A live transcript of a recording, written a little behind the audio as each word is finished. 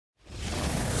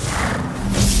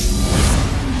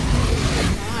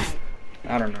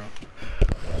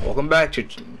Welcome back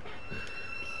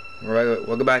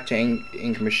to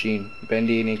Ink Machine,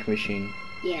 Bendy and Ink Machine.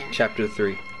 Yeah. Chapter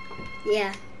 3.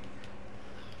 Yeah.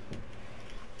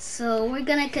 So we're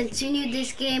gonna continue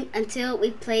this game until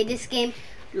we play this game.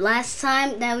 Last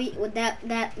time that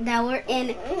we're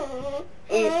in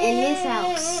his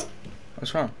house.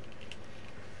 What's wrong?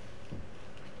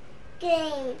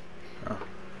 Game.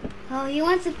 Oh, he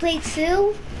wants to play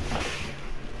too?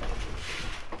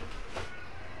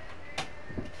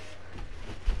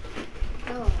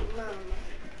 Oh, Mama.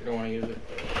 You don't want to use it?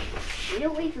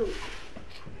 No, wait.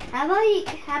 How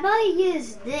about you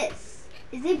use this?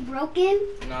 Is it broken?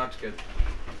 No, it's good.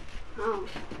 Oh.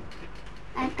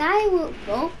 I thought it would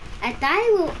go. I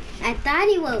thought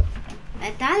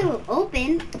it will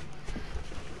open.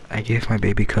 I gave my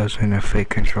baby cousin a fake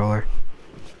controller.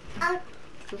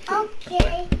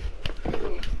 Okay.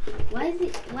 Why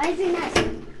is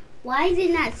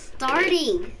it not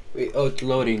starting? Wait, oh, it's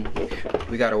loading.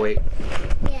 We gotta wait.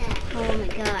 Yeah. Oh my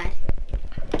god.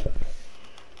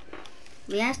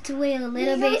 We have to wait a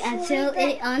little bit until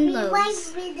it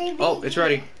unloads. Oh, it's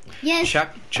ready. Yes.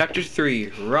 Chapter 3,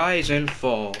 Rise and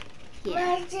Fall.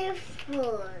 Yeah.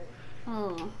 Wonderful.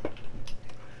 Oh.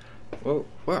 Whoa,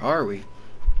 where are we?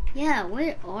 Yeah,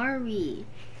 where are we?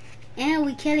 And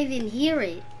we can't even hear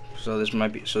it. So this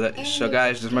might be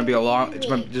guys, this might be a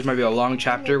long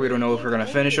chapter. We don't know if we're gonna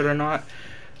finish it or not.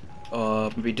 It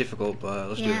might be difficult, but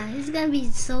let's do Yeah, it. it's gonna be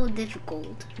so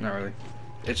difficult. Not really.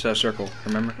 It's a circle,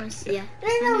 remember? Yeah.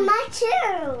 My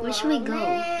too. Where should we go?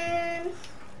 Man.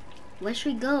 Where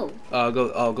should we go?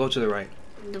 Go to the right.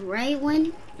 The right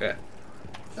one? Yeah.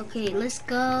 Okay, let's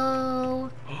go.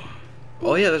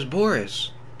 Oh yeah, there's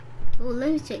Boris, Oh,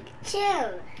 let me check.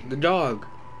 Two. the dog.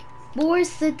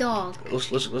 Boris the dog.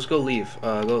 Let's go leave.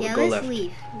 Go Yeah, go let's left.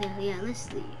 leave. Yeah,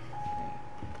 let's leave.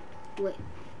 Wait.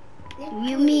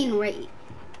 You mean right?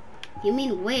 You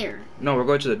mean where? No, we're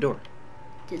going to the door.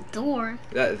 The door?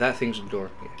 That thing's the door.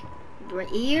 Yeah. Right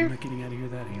I'm here? not getting out of here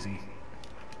that easy.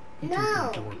 You can No.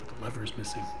 open the door, but the lever's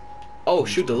missing. Oh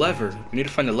shoot, the lever. We need to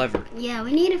find the lever. Yeah,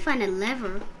 we need to find a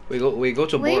lever. We go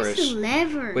to Where's Boris. the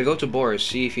lever? We go to Boris.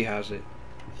 See if he has it.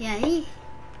 Yeah, he.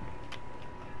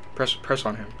 Press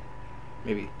on him.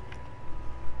 Maybe.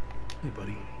 Hey,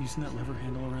 buddy, you seen that lever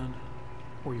handle around?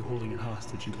 Or are you holding it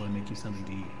hostage until I make you something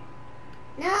to eat?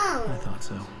 I No. thought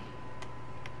so.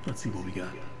 Let's see what we got.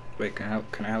 Wait, can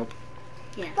I help?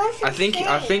 Yeah. What's I it think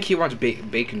say? he wants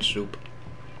bacon soup.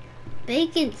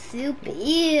 Bacon soup?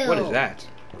 Ew. What is that?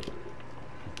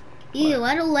 Ew,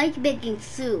 I don't like bacon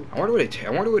soup. I wonder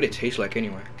what it tastes like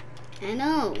anyway. I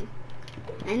know.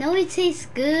 I know it tastes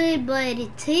good, but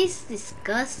it tastes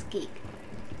disgusting.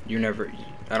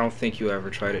 I don't think you ever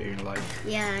tried it in your life.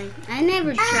 Yeah, I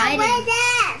never tried Where's it.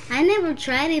 that? I never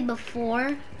tried it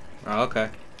before. Oh, okay.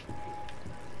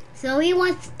 So he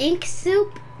wants ink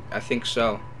soup? I think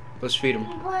so. Let's feed him.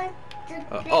 What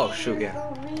the Oh, shoot, yeah.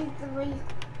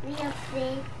 Real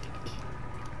thing.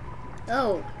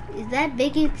 Oh, is that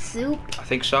bacon soup? I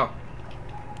think so.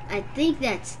 I think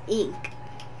that's ink.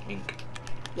 Ink.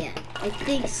 Yeah, I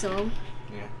think so.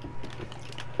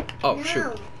 Oh No.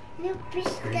 shoot. No, push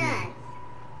that.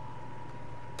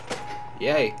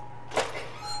 Yay.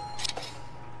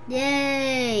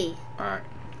 Yay! Alright.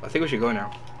 I think we should go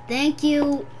now. Thank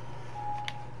you.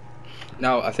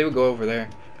 No, I think we go over there.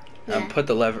 Yeah. Put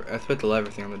the lever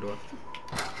thing on the door.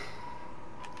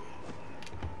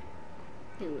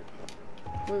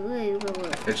 Wait.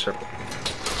 It's circle.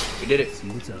 We did it. See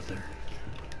what's out there.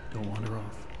 Don't wander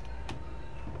off.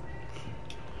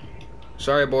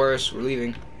 Sorry, Boris. We're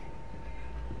leaving.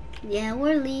 Yeah,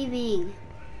 we're leaving.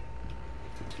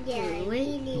 Yeah,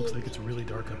 Wait. Looks like it's really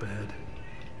dark up ahead.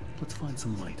 Let's find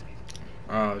some light.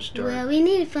 Oh, it's dark. Well, we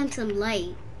need to find some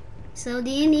light. So, do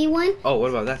you need one? Oh,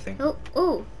 what about that thing?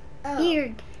 Oh,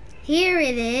 here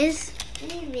it is.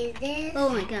 Maybe this. Oh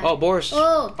my god. Oh, Boris.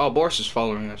 Oh. Oh, Boris is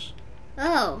following us.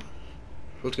 Oh.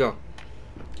 Let's go.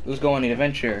 Let's go on an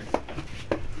adventure.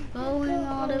 Going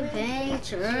on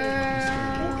adventure.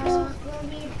 This is gonna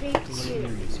be a big Let it soup.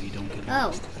 near you so you don't get Oh,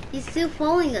 lost. he's still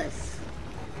following us.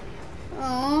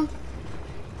 Oh.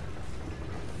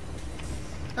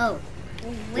 Oh.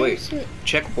 Where Wait. should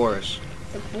Check Boris.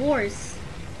 the Boris?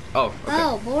 Oh, okay.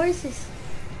 Oh, Boris is.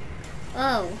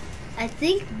 Oh, I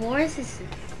think Boris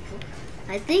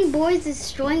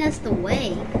is showing us the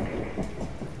way.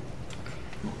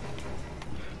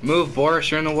 Move,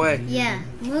 Boris. You're in the way. Yeah,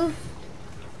 move.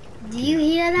 Do you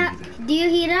hear that? Do you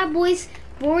hear that, boys?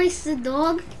 Boris the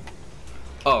dog?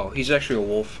 Oh, he's actually a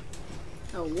wolf.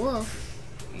 A wolf.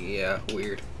 Yeah,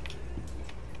 weird.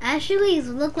 Actually, he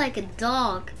look like a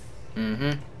dog.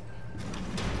 Mm-hmm.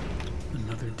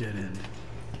 Another dead end.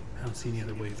 I don't see any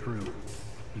other way through.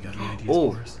 You got any ideas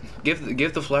Oh, for us?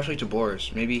 give the flashlight to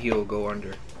Boris. Maybe he'll go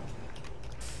under.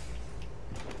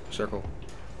 Circle.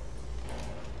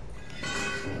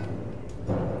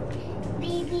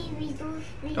 Baby, we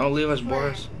Don't leave us,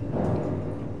 Boris.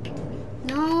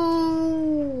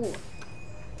 No.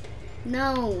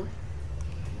 No.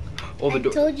 Oh, I the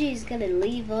door. told you he's gonna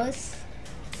leave us.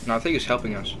 No, I think it's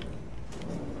helping us.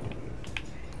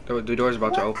 The door's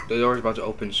about to open. The door's about to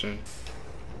open soon.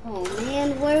 Oh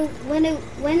man, when it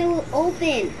will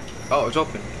open? Oh, it's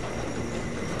open.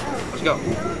 Let's go.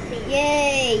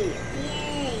 Yay!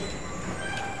 Yay.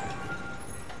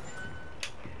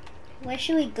 Where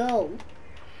should we go?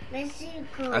 Let's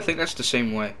go. I think that's the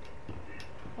same way.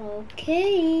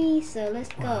 Okay, so let's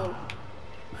go.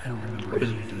 I don't remember What is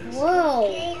any of this.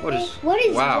 Whoa! What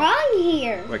is? Wow. wrong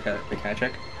here? Wait, can I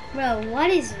check? Bro, what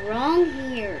is wrong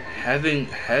here?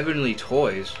 Heavenly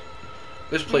toys.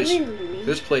 This place. Heavenly?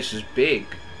 This place is big.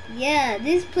 Yeah,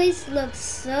 this place looks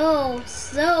so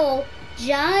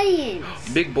giant.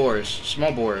 Big Boris,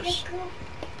 small Boris.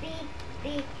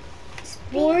 Big.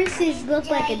 Horses look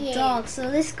like a dog, so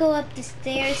let's go up the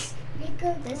stairs.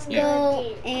 Let's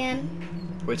go and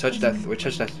Wait, touch that. Wait,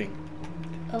 touch that thing.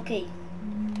 okay.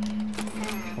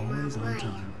 Always on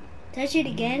time. Touch it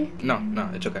again. No,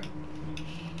 it's okay.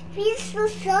 We still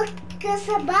suck us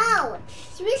about.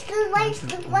 We still like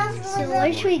the bus. So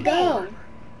where should we go?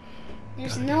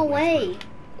 There's no way.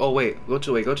 Oh wait, go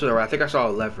to the right. I think I saw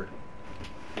a lever.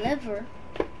 Lever.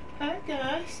 Hi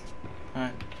guys.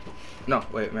 Alright. No,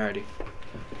 wait, Meredy.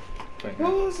 Wait.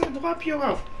 Who's the drop you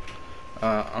off?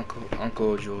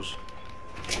 Uncle Jules.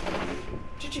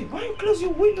 Gigi, why you close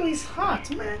your window? It's hot,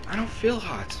 man. I don't feel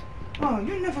hot. Oh,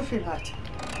 you never feel hot.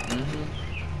 Mm-hmm.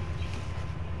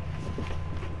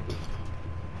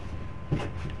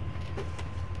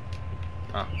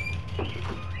 Ah.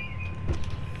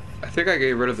 I think I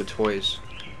gave rid of the toys.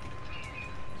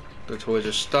 The toys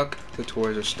are stuck. The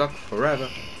toys are stuck forever.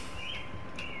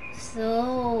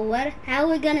 So what? How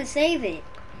are we gonna save it?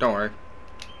 Don't worry.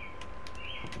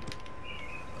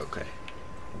 Okay.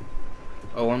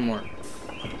 Oh, one more.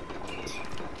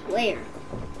 Where?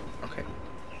 Okay.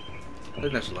 I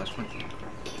think that's the last one.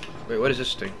 Wait, what is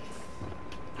this thing?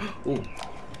 Ooh.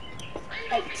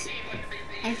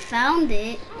 I found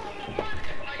it.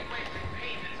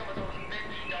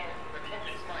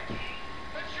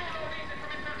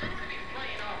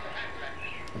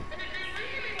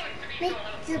 Make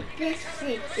the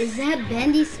biscuits. Is that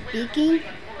Bendy speaking?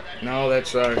 No,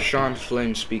 that's Sean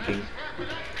Flynn speaking.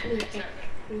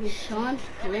 Sean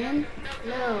Flynn?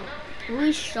 No. Who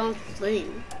is Sean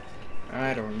Flynn?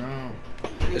 I don't know.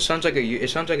 It sounds like a guy.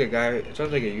 It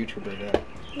sounds like a YouTuber guy.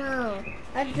 No.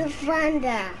 It's a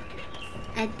Fanda.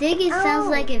 I think it sounds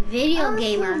like a video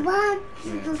gamer. Yeah.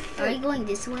 Are you going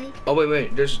this way? Oh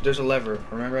wait. There's a lever.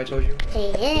 Remember I told you?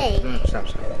 Hey. No, stop.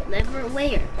 Lever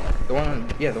where? The one on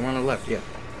the one on the left. Yeah.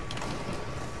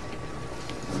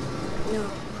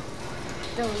 No.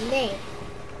 Don't name.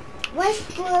 What's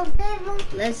the level?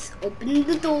 Let's open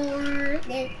the door.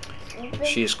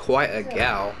 She is quite a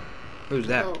gal. Who's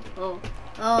that? Oh.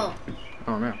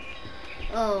 Oh no.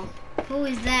 Oh. Who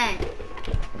is that?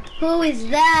 Who is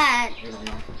that? I don't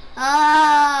know.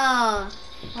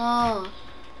 Oh.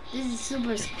 This is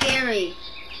super scary.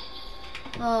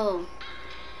 Oh.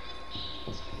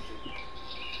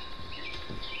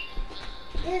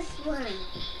 This one.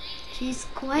 She's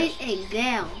quite a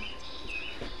gal.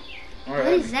 All What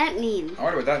right. does that mean? I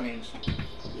wonder what that means.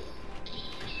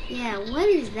 Yeah, what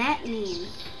does that mean?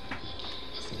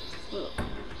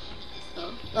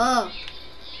 Oh.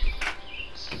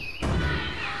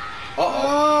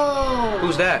 Uh-oh.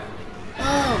 Who's that?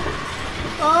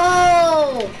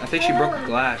 Oh. I think she broke a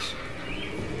glass.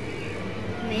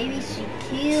 Maybe she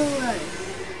killed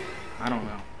us. I don't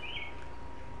know.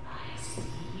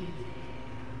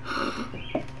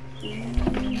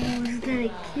 Who's gonna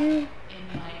kill?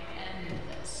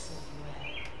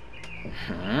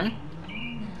 Huh?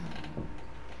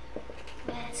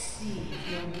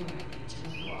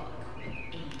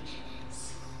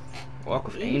 Walk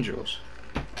with angels.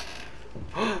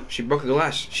 She broke a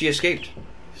glass. She escaped.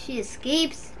 She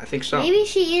escapes. I think so. Maybe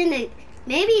she's in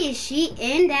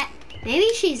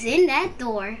that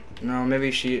door. No,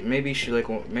 maybe she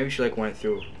went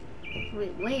through.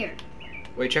 Wait, where?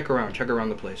 Wait, check around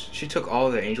the place. She took all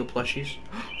the angel plushies.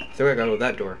 I think I gotta go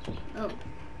that door. Oh.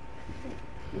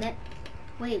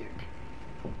 Where?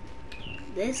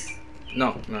 This?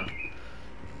 No.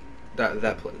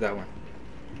 That one.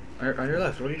 On your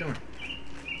left. What are you doing?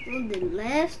 On the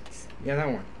left? Yeah, that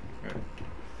one.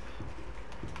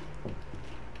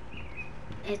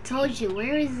 I told you,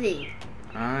 where is it?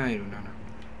 I do not know.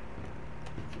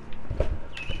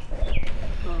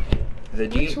 Oh. The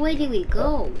Which way do we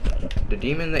go? The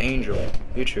demon, the angel.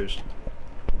 You choose.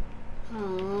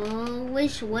 Oh,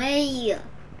 which way?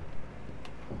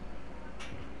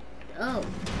 Oh.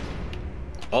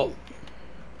 Oh.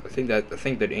 I think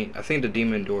the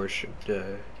demon door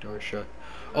door shut.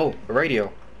 Oh, a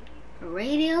radio. A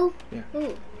radio? Yeah.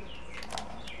 Ooh.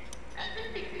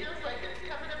 Everything feels like it's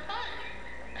coming apart.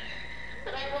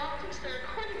 But I walked into the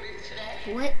recording booth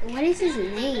today. What is his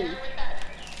name?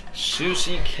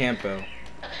 Susie Campo.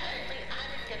 Apparently, I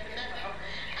didn't get the memo.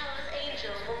 Alice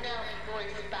Angel will now be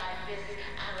voiced by Miss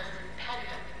Alison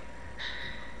Pendle.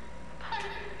 Part of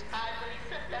me died when he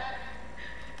said that.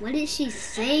 What is she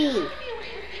saying?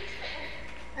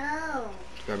 Oh.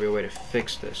 There's gotta be a way to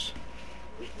fix this.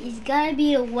 It's gotta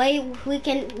be a way we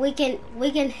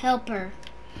can help her.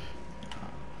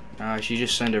 She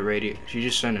just sent a radio. She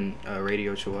just sent a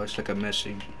radio to us, like a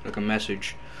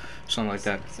message, something like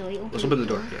that. So Let's open the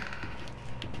door. Yeah.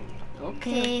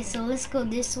 Okay, so let's go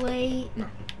this way. No.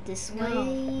 This No. way.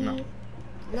 No.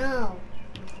 No.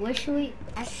 Where should we?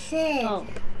 I said. Oh.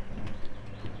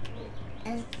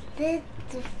 I said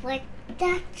to like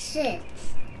that shit.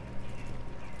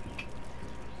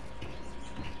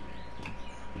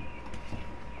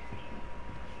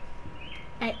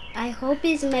 I hope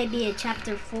this might be a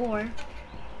chapter 4.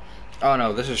 Oh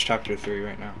no, this is chapter 3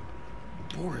 right now.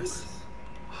 Boris.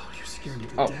 Oh, you're scaring me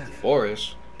to Oh, death.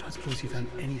 Boris. Don't suppose you found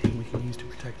anything we can use to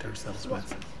protect ourselves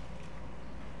with.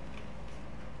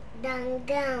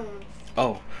 Down.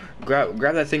 Oh, grab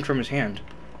that thing from his hand.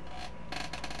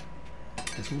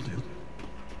 This will do.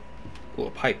 Ooh,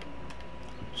 a pipe.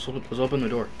 Let's open the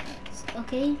door.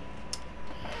 Okay.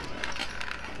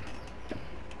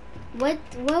 What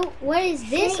is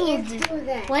this Say will it do? to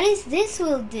that. What is this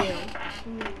will do?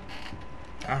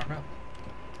 I don't know.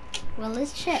 Well,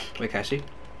 let's check. Wait, can I see?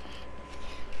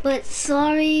 But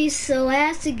sorry, so I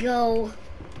have to go.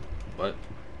 What?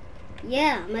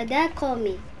 Yeah, my dad called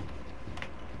me.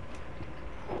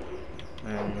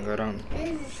 And go down.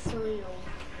 This is so low.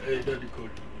 Hey, Daddy called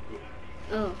you.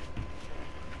 Oh,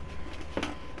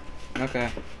 Okay.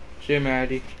 See you,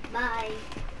 Maddie. Bye.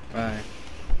 Bye.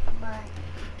 Bye.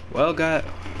 Well, guys,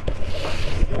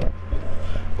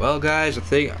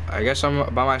 I guess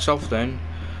I'm by myself then.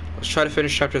 Let's try to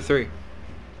finish chapter 3.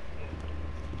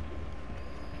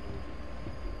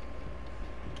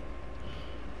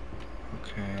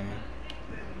 Okay.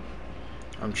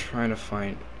 I'm trying to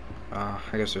find. I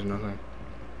guess there's nothing.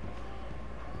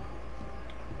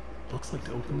 Looks like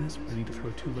to open this, we need to throw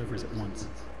 2 levers at once.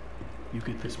 You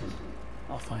get this one.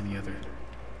 I'll find the other.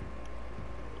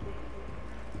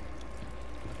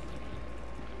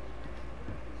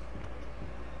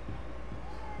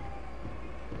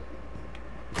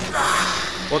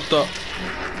 What the?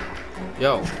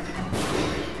 Yo.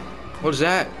 What is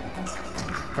that?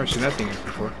 I've never seen that thing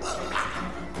before.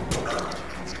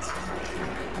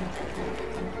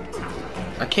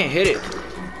 I can't hit it.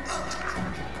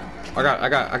 I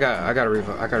gotta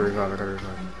revive.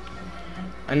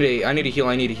 I need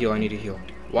to heal.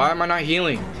 Why am I not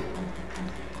healing?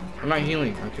 I'm not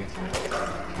healing. Okay.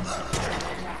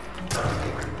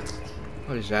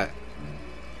 What is that?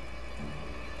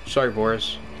 Sorry,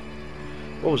 Boris.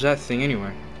 What was that thing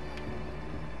anyway?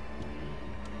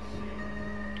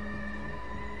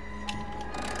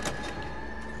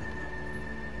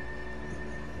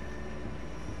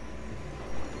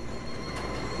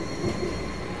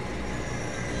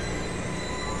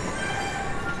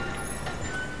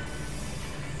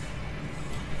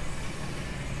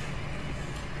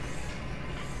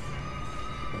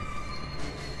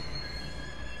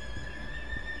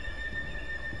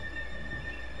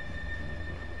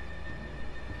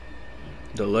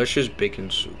 Delicious bacon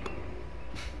soup.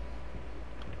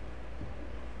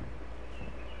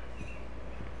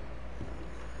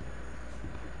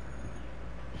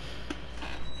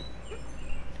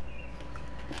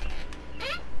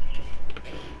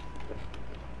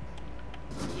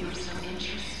 You're so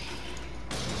interesting.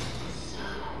 So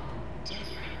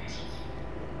different.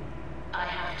 I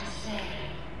have to say,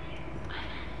 I'm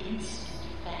an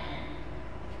instant fan.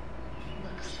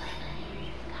 Looks like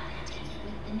you've got a date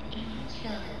with an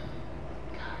angel.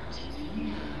 Come to me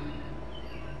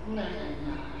now. Level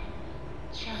 9.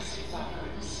 Just follow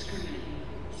the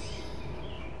screens.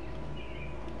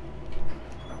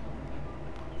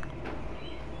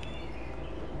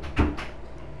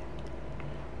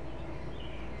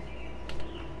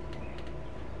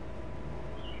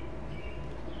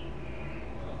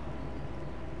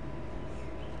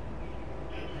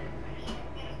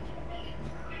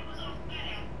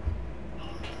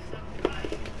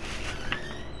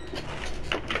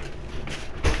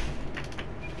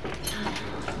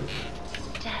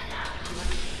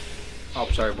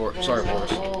 Sorry, sorry,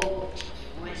 Boris.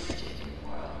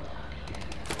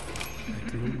 Back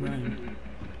to the grind.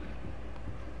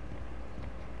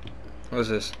 What is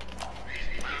this?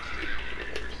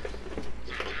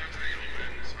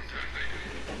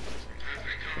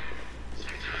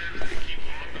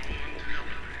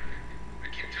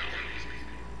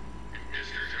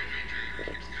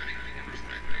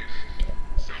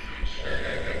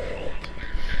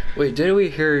 Wait, didn't we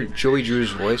hear Joey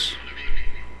Drew's voice?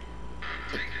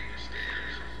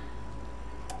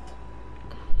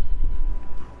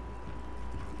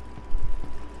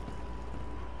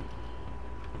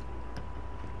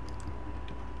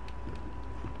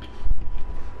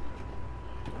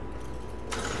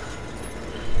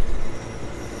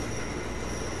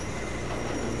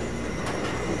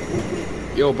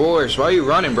 Yo, Boris, why are you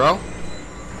running, bro?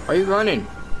 Why are you running?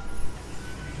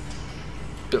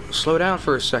 Slow down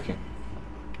for a second.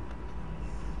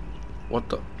 What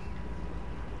the?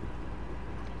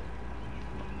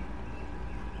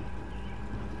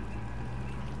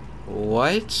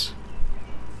 What?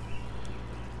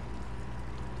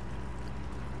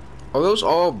 Are those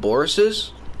all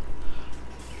Boris's?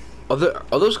 Are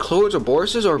those clothes of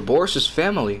Boris's or Boris's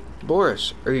family?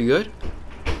 Boris, are you good?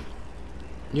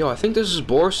 Yo, I think this is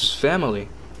Boris's family.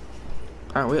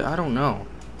 I don't know.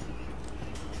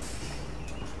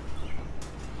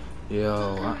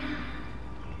 Yo.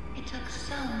 It took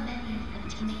so many of them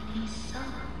to make me so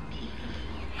beautiful.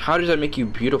 How does that make you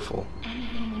beautiful?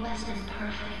 Anything less than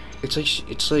perfect.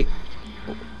 It's like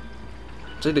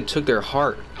they took their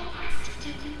heart.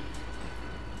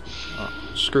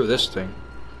 Screw this thing.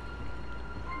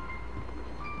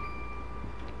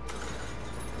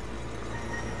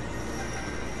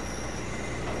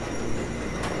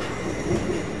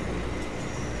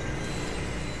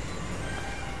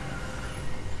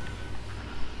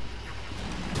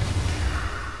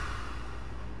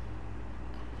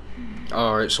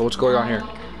 Alright, so what's going on here?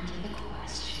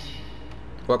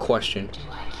 What question? Do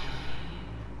I kill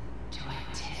you? Do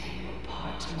I tear you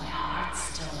apart till my heart's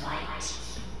still light?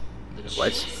 The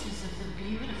What? choices of the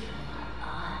beautiful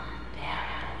are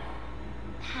unbearable.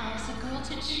 How's a girl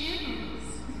to choose?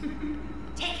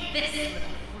 Take this little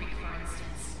freak, for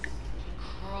instance. He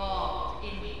crawled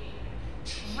in me,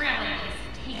 trailing his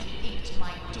tainted ink to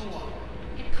my door.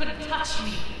 It could have touched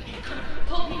me. It could have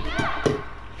pulled me down.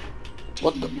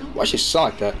 What the? Why she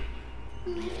sound like that?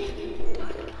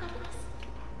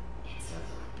 It's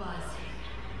a buzzing,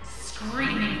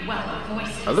 screaming well of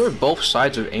voices. Are there both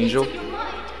sides of Angel? Into your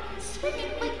mind,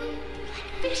 swimming like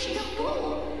fish in a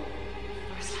bowl.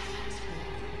 First time I was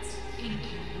born, its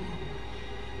inky womb.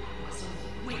 I was a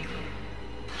wiggling,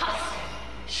 pulsing,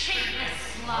 shapeless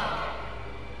slug.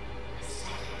 The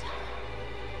second time,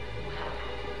 well,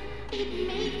 it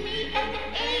made me an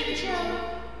angel.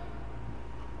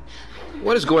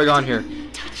 What is going on here?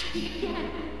 Touch me again.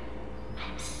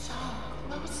 I'm so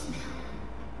close now.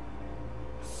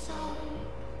 So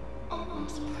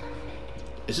almost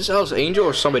perfect. Is this Alice Angel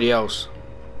or somebody else?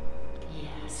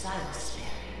 Yes, I will spare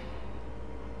you.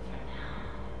 For now.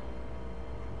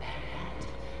 Better yet,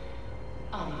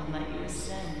 I'll even let you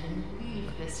ascend and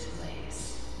leave this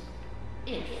place.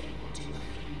 If you will do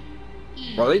a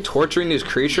few Are they torturing these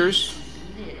creatures?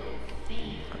 little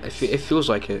favors. It feels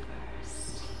like it.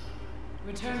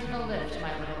 Return to the lift,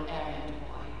 my little errand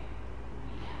boy.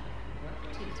 We have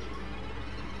work to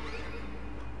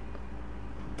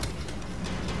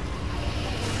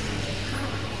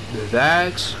do.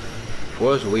 That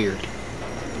was weird.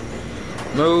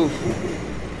 Move.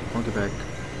 I'll get back.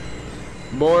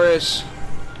 Boris.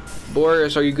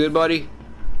 Boris, are you good, buddy?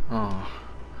 Oh.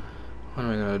 What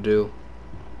am I gonna do?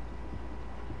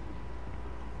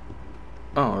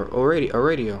 Oh, a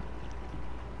radio.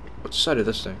 What's the side of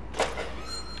this thing?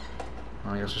 Oh,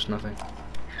 I guess there's nothing. Who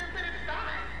would have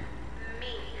thought?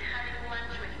 Me having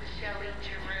lunch with Joey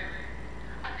Drew.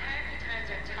 Apparently times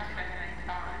are tougher than I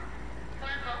thought. For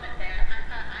a moment there, I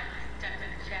thought I was stepped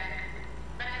in check.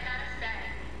 But I gotta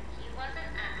say, he wasn't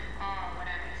at all what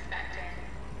I expected.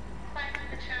 Quite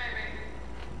the charmer.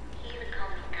 He would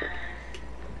call me Alice.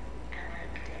 I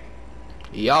liked it.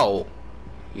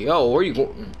 Yo, where you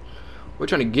going? Where you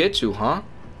trying to get to, huh?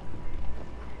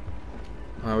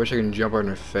 I wish I could jump on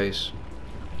her face.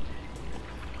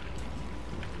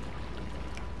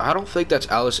 I don't think that's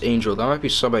Alice Angel. That might be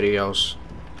somebody else.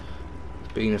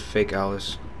 Being a fake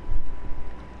Alice.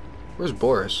 Where's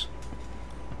Boris?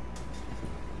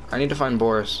 I need to find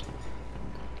Boris.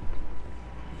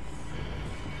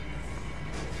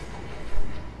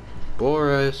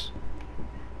 Boris.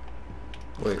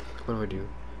 Wait, what do I do?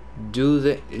 Do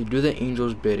the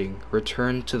angel's bidding.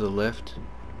 Return to the lift.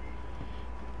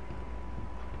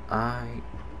 I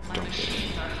My don't get it.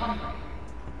 machines are hungry.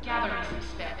 Gather me some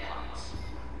spare parts.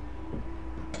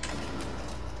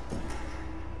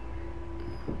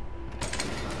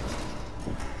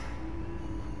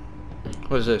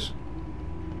 What is this?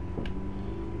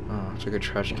 Oh, it's like a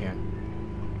trash can.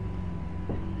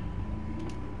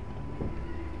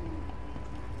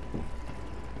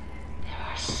 There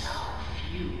are so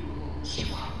few rules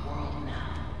to our world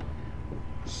now.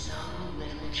 So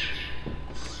little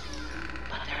truths.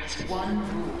 But there is one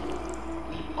rule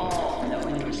we all know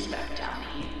and respect down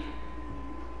here.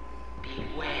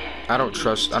 Beware. I don't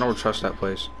trust that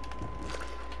place.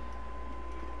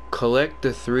 Collect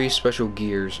the 3 special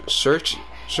gears. Search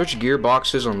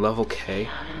gearboxes on level K.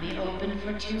 Out in the open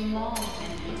for too long,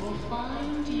 and he will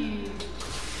find you.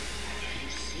 If you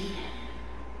see him,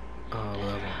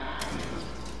 Level.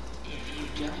 if you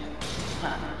don't,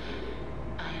 well,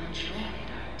 I enjoyed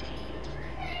our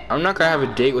date. I'm not gonna have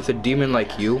a date with a demon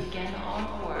like you. Begin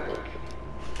our work.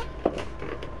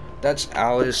 That's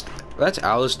Alice. That's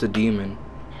Alice the demon.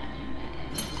 Have you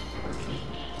met him?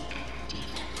 The ink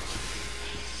demon.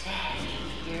 They say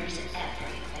he hears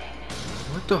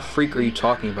everything. What the freak are you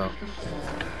talking about?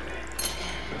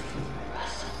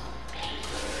 Rustle of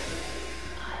paper.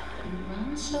 I wouldn't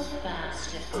run so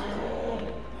fast if I were you.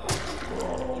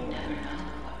 You never know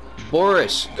what will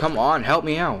Boris, come on, help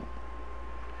me out.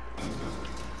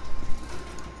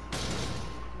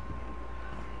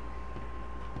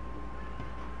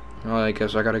 Well, I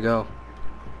guess I gotta go.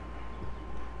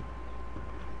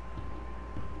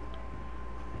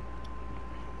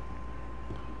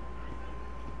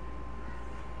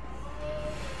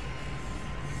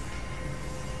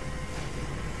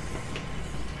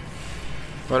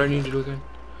 What do I need to do again?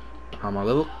 On my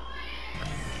level?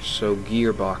 So,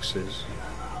 gearboxes.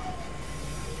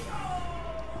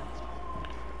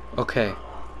 Okay.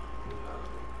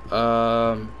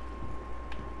 Oh.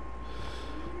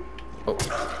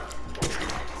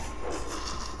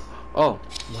 Oh.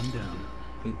 One down.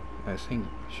 I think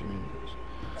she means this.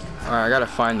 Alright, I gotta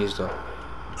find these though.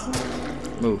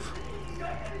 Move.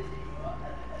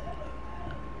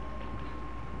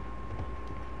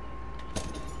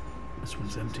 This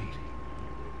one's empty.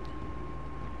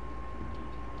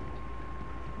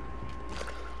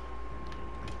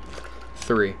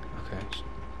 Three. Okay.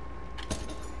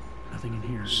 Nothing in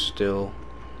here. Still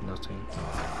nothing.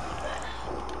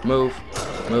 Move.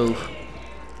 Move.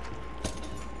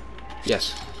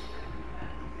 Yes.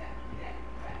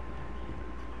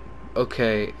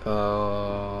 Okay.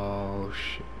 Oh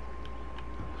shit.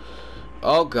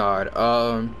 Oh god.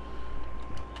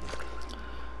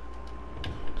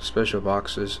 Special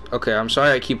boxes. Okay, I'm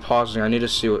sorry I keep pausing. I need to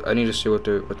see what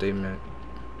they meant.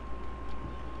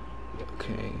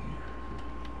 Okay.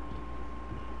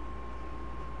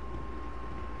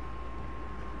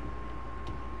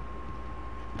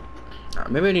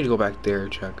 Maybe I need to go back there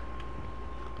and check.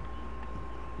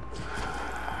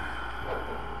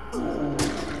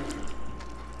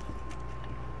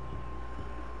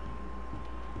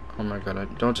 Oh my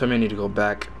god, don't tell me I need to go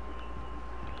back.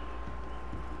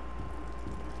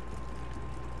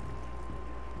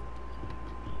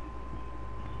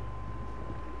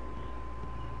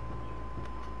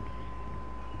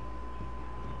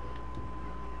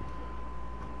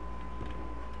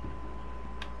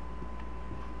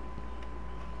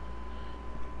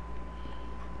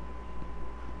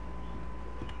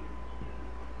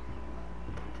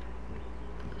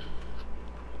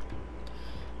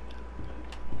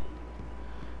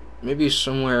 Maybe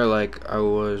somewhere like I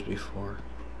was before.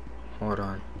 Hold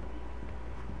on.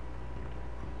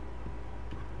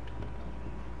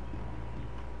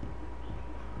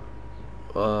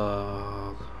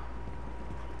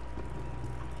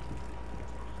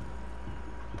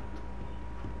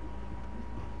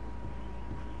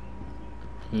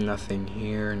 Nothing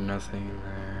here, nothing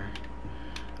there.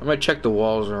 I'm gonna check the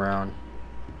walls around.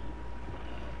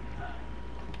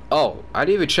 Oh, I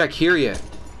didn't even check here yet.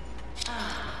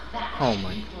 Oh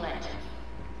my.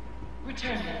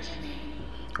 Return them to me.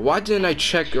 Why didn't I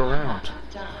check around?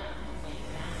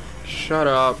 Shut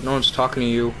up, no one's talking to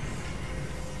you.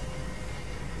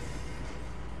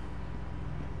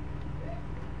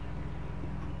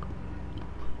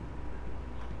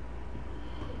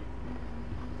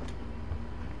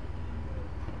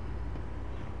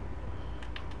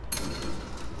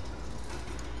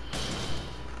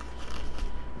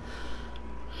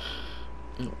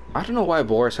 I don't know why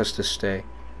Boris has to stay.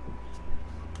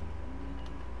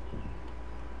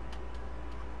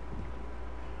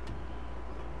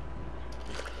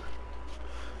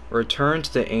 Return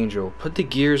to the angel. Put the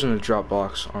gears in the drop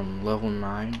box on level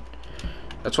 9.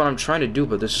 That's what I'm trying to do,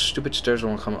 but this stupid stairs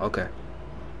won't come. Okay.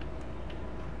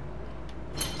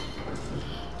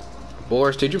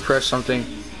 Boris, did you press something?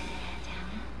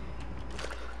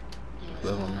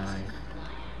 Level 9.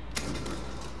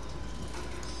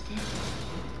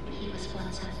 He was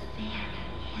once a very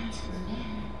handsome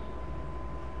man.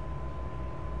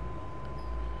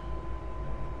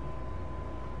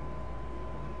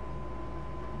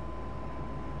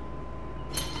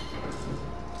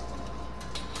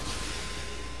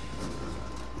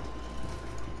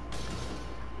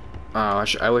 Oh,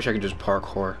 I wish I could just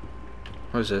parkour.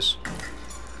 What is this?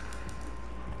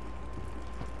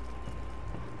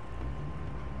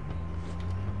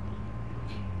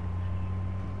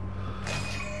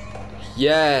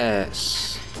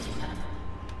 Yes.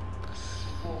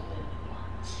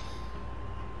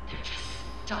 They're just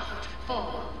stuffed full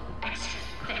of extra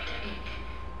thick ink.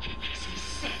 It makes me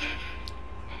sick.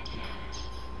 And yet,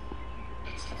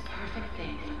 it's the perfect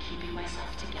thing for keeping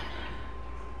myself together.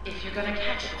 If you're gonna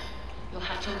catch them, you'll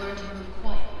have to learn to move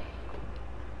quietly.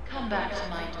 Come back to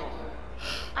my door.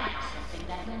 I have something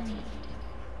that you'll need.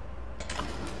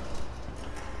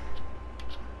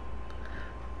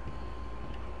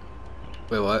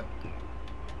 Wait, what?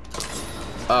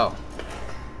 Oh.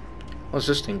 What's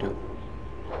this thing do?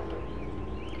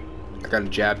 I got a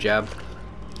jab.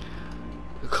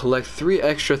 Collect 3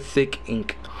 extra thick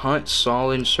ink. Hunt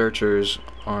Solid Searchers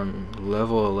on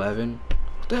level 11.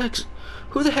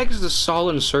 Who the heck is the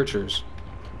Solid Searchers?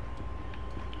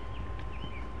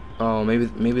 Oh,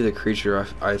 maybe the creature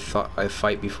I thought I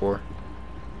fight before.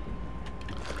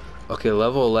 Okay,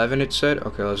 level 11 it said.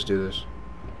 Okay, let's do this.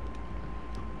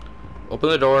 Open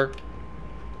the door.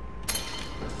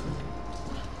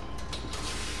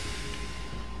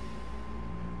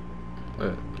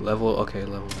 Level, okay,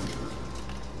 level.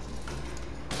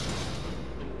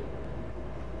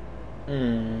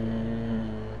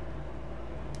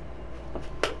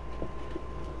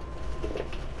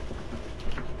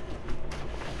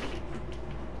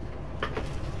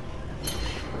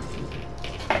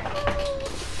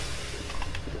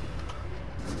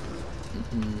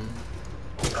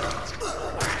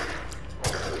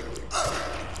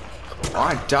 Oh,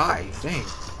 I died. Dang.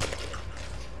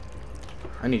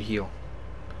 I need to heal.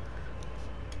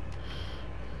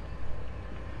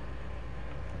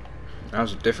 That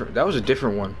was a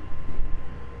different one.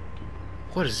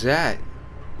 What is that?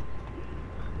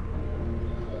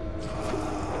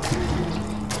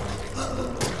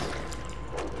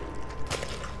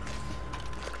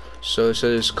 So it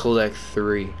says collect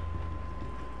 3.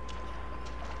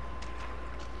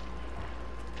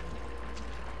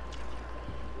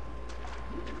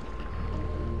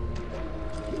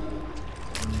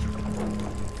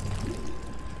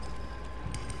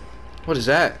 What is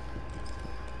that?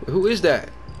 Who is that?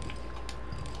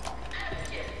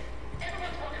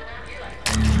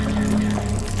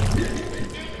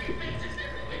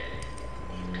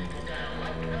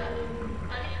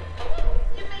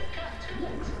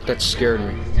 That scared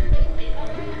me.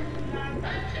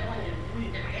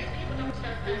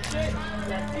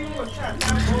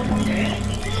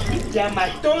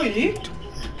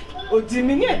 O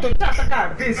diminuer ton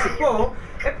tata principal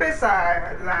e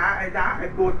pensa la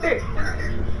beauté.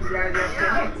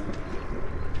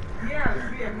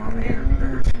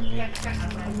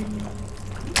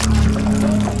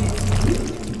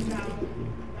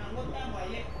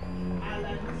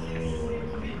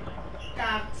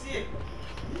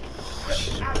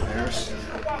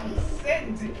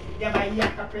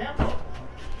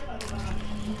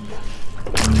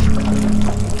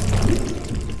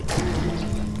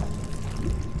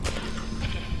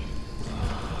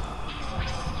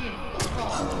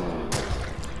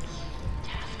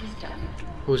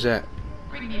 Who's that?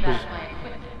 Bring me back my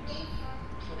equipment,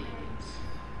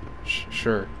 please.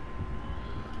 Sure.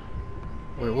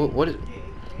 Wait, what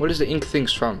is the ink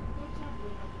things from?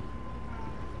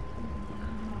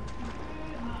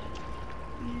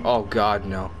 Oh God,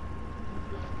 no.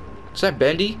 Is that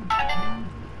Bendy? I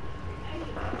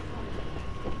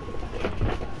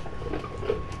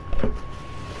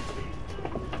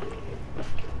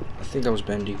think that was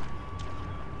Bendy.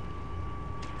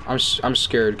 I'm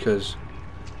scared because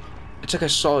it's like I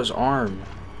saw his arm.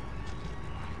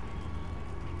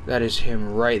 That is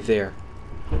him right there.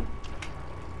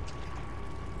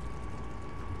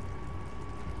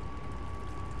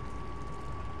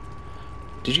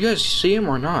 Did you guys see him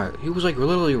or not? He was like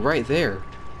literally right there.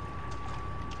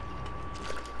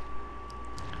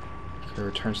 Okay,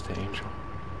 returns to the angel.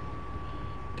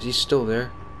 Is he still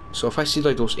there? So if I see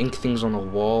like those ink things on the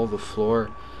wall, the floor,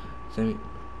 then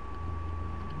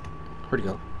where'd he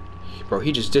go? Bro,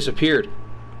 he just disappeared.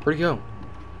 Where'd he go?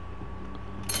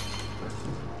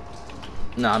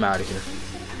 No, I'm out of here.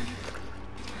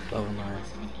 Level 9.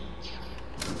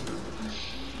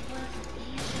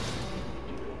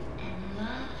 And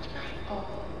loved by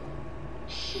all.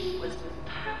 She was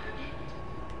perfect.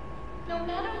 No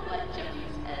matter what Jody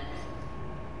says.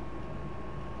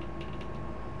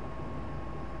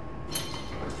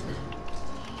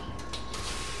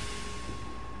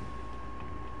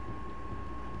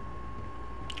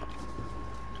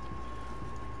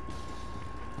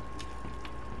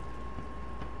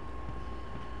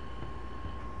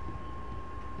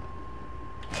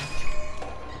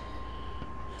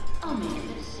 I'll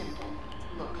make this simple.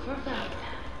 Look for valve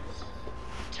panels.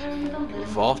 Turn the little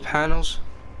Valve panels?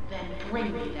 then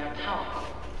bring me their power.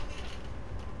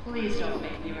 Please don't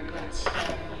make me regret sparing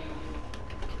you.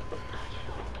 I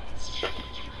can always change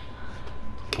my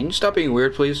mind. Can you stop being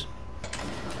weird, please?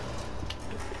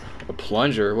 A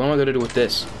plunger? What am I gonna do with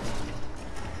this?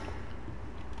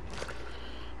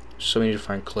 So we need to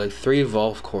find collect 3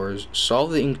 valve cores.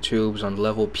 Solve the ink tubes on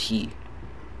level P.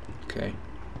 Okay.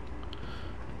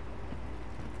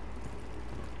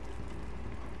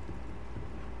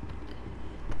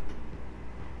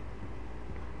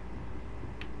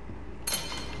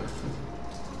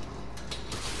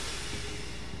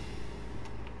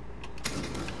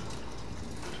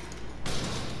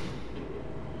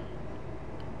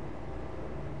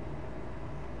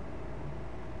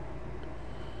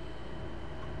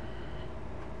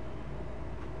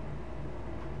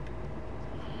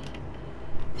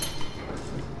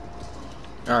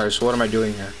 Alright, so what am I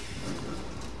doing here?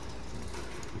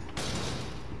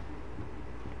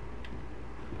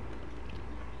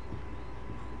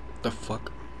 The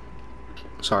fuck?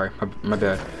 Sorry, my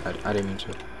bad. I didn't mean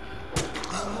to.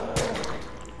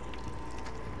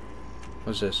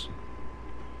 What's this?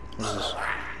 What is this?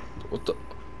 What the?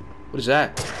 What is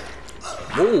that?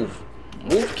 Move!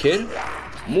 Move, kid!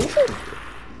 Move!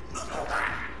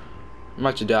 I'm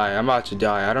about to die. I'm about to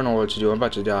die. I don't know what to do. I'm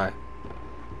about to die.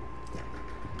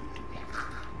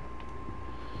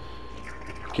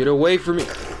 Get away from me!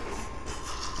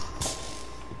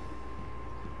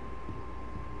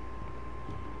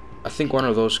 I think one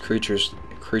of those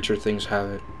creature things have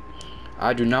it.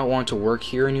 I do not want to work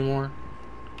here anymore.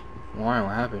 Why?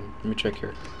 What happened? Let me check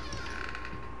here.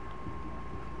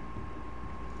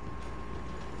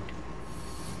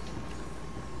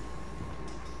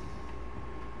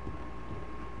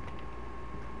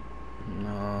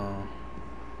 No.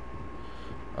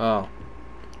 Oh.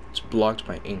 It's blocked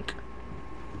by ink.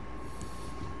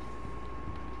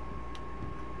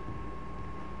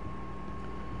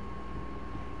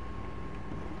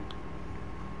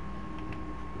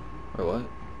 Wait, what?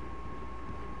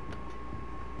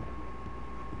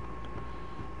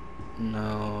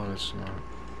 No, that's not.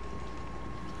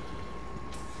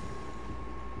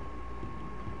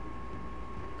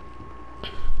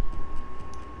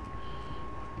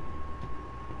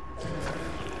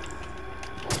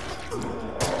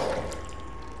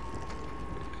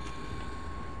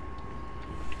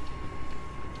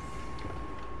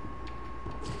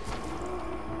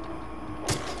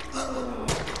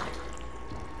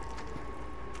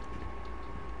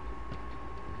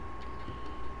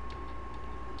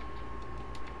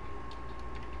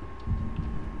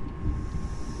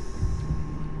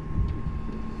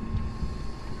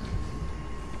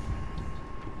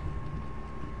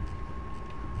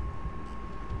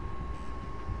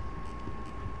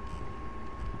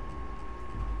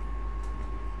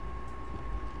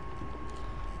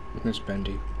 It's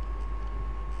bendy.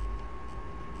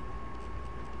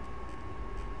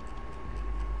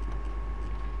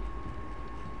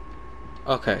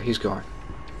 Okay, he's going.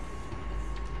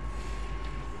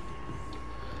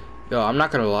 Yo, I'm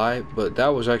not gonna lie, but that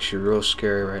was actually real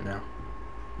scary right now.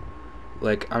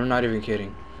 Like, I'm not even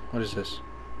kidding. What is this?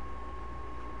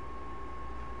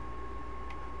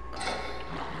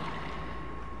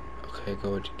 Okay,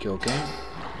 go again.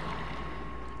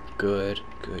 Good.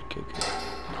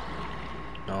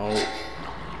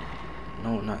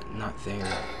 No, not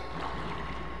there.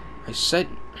 I said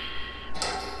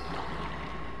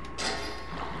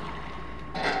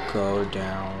go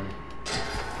down.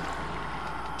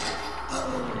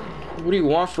 What do you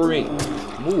want from me?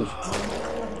 Move.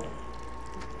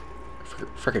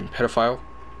 Freaking pedophile.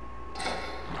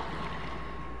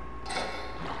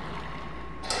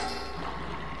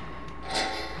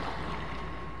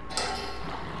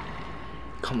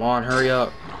 Come on, hurry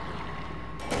up.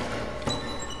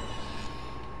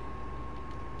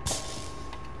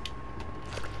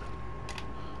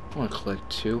 I want to collect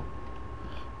 2.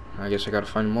 I guess I gotta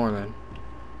find more then.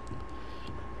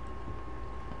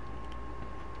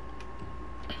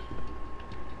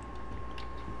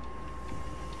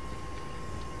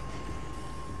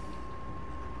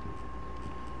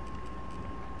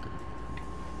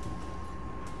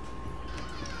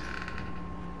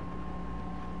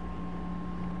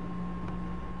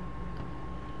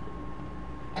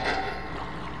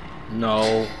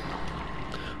 No.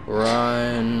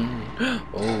 Run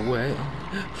away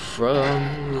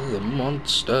from the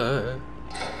monster.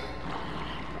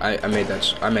 I made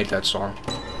that song.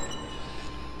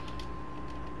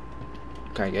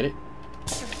 Can I get it?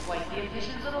 You're quite the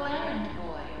efficient little errand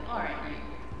boy, aren't you?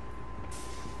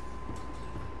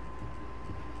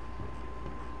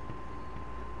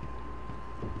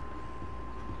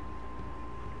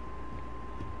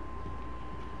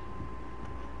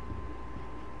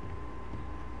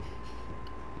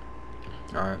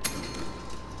 Alright.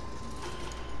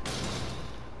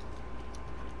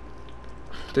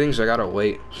 Things I gotta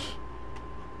wait.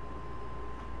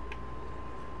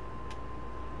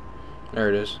 There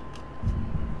it is.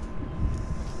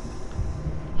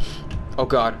 Oh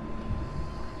god.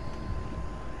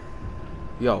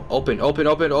 Yo, open, open,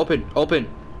 open, open, open.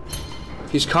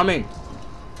 He's coming.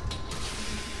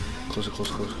 Close it, close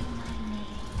it, close it.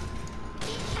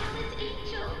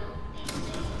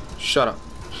 Shut up.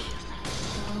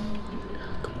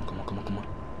 Come on, come on, come on, come on.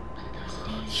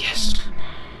 Yes.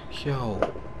 Yo.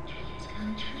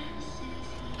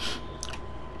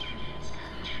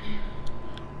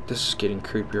 This is getting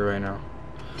creepier right now.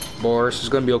 Boris is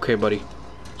gonna be okay, buddy.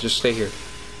 Just stay here.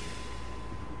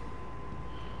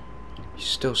 He's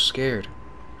still scared.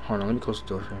 Hold on, let me close the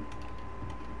door for him.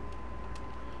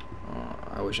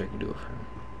 I wish I could do it for him.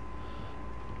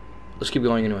 Let's keep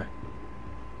going anyway.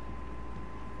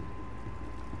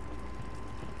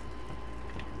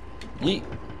 Yeet.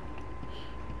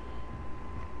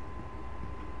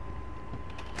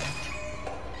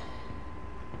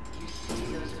 You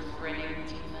see those grinning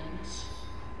demons?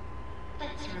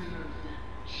 Let's remove them,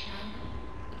 shall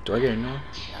we? Do I get it now?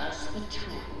 Just the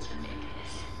tool to make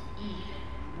this even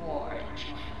more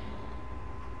enjoyable.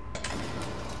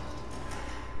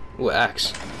 Ooh,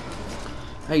 axe.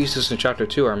 I used this in chapter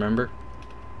 2, I remember.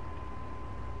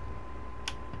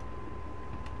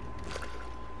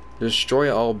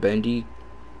 Destroy all bendy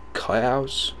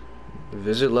cutouts.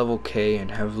 Visit level K and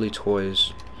heavily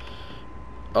toys.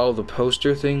 Oh, the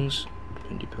poster things?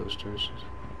 Bendy posters.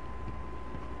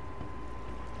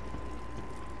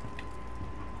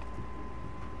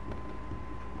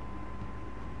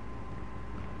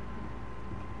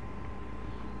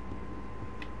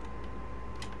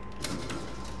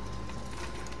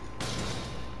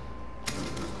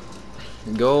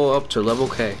 Go up to level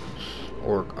K.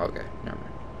 Or, okay, never mind.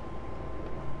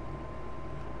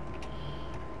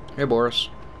 Hey, Boris.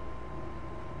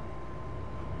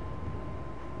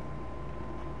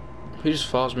 He just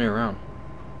follows me around.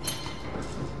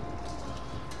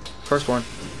 First one.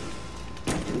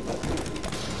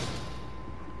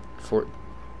 14.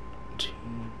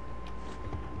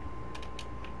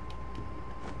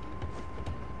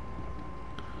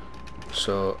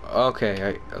 So,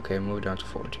 okay, okay, move down to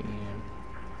 14.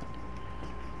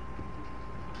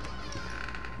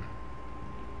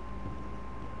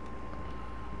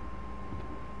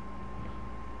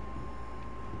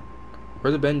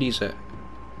 Where the bendies at?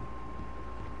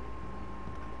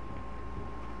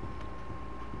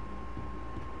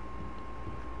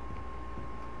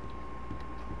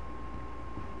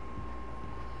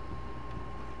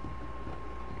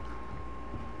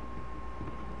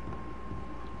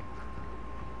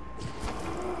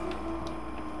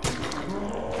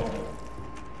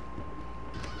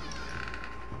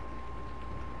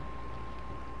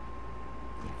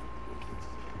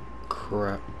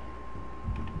 Crap.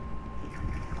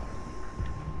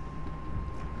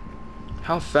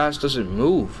 How fast does it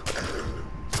move?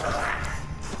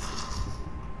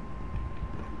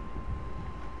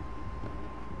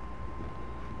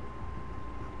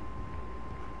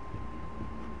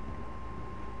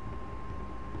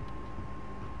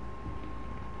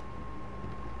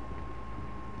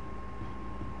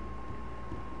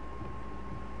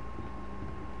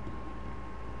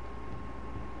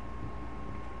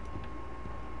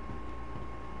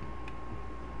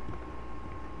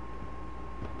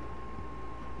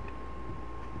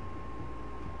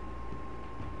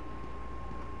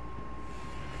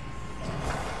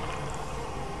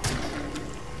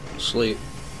 Sleep.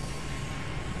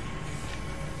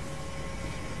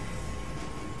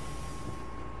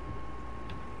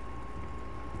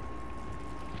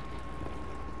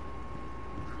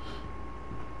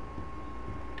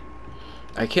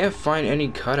 I can't find any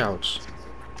cutouts.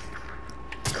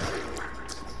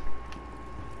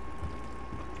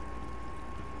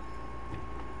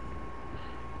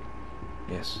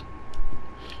 Yes.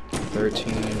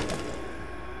 13.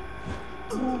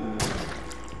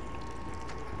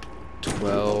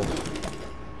 12,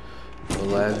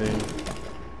 11,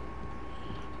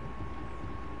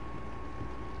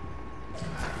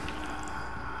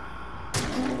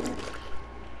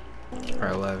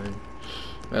 Alright, 11.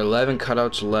 11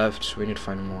 cutouts left, so we need to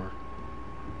find more.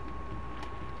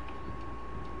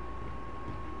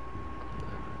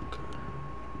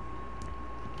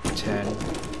 10.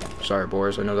 Sorry,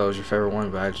 Boris. I know that was your favorite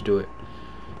one, but I had to do it.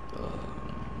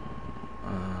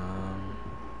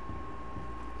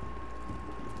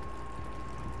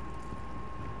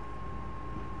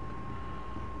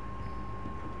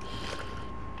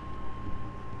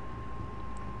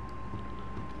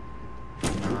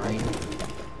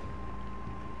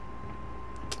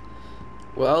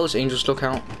 Well, does Angel still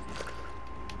count?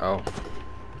 Oh,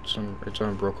 it's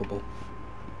unbreakable.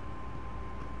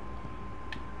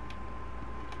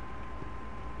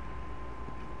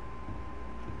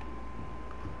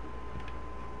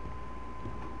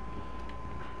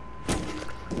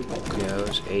 Okay, that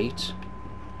was 8.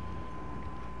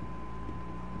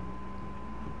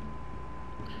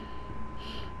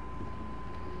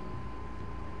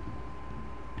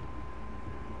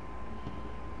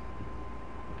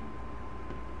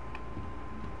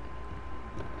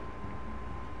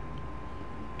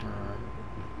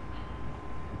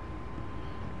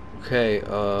 Okay,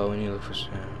 we need to look for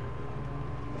some.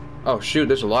 Oh shoot,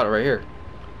 there's a lot right here.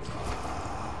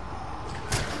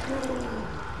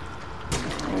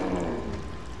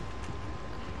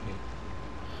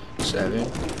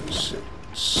 Seven,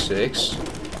 6,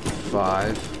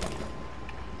 5,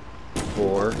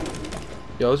 4.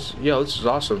 Yo, this is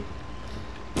awesome.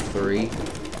 3,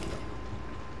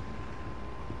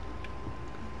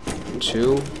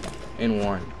 2, and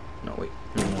 1. No, wait,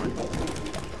 and 1.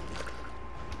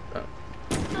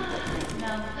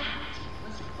 Now that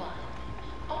was fun.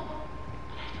 Oh, but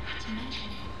I forgot to mention,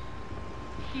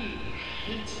 he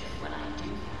hates it when I do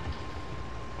that.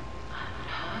 I would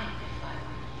hide if I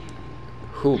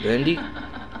were you. Who, Bendy?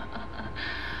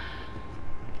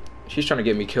 She's trying to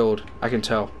get me killed. I can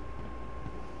tell.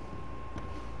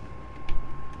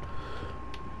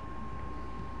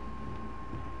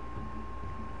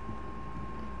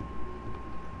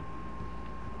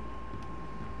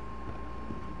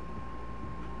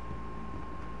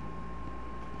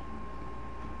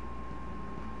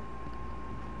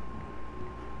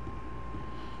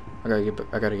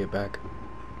 I gotta get back.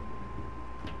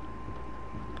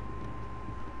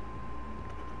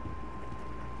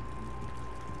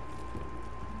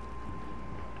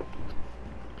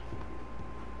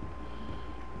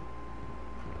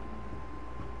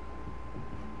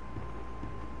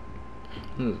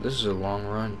 This is a long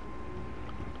run.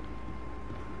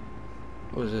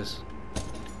 What is this?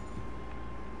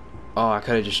 Oh, I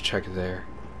could have just checked there.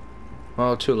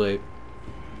 Well, too late.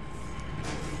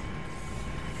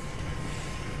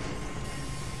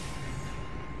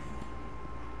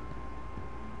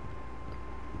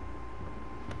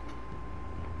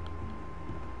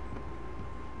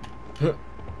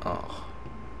 Oh.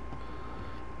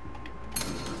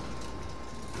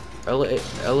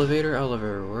 Elevator,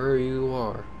 where you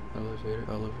are. Elevator.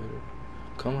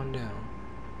 Come on down.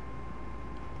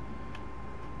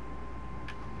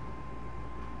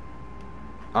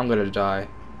 I'm gonna die.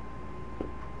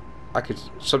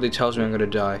 Something tells me I'm gonna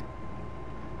die.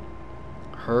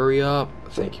 Hurry up.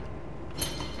 Thank you.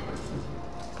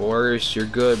 Boris, you're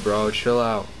good, bro. Chill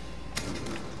out.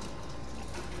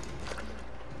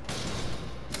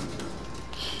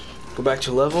 Go back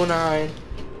to level 9.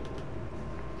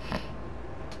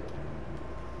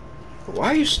 Why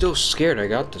are you still scared? I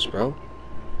got this, bro.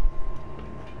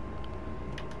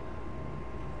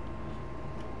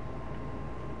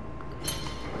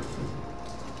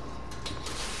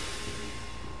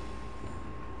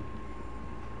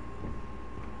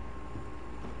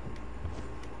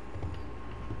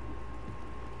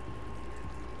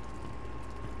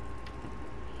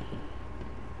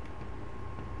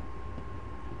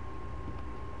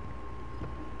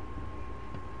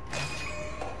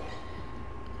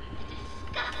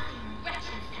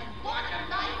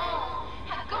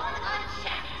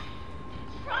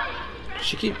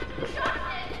 She keep.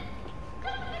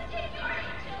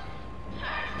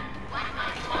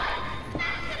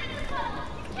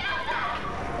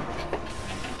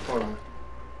 Hold on.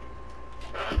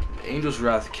 Angel's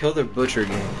Wrath. Kill the Butcher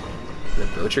Gang. The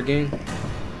Butcher Gang?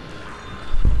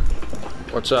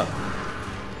 What's up?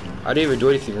 I didn't even do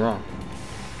anything wrong.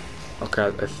 Okay,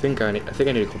 I think I need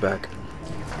to go back.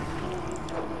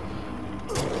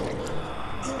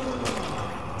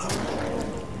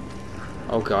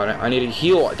 Oh god, I need to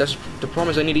heal. That's the problem,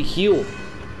 is I need to heal.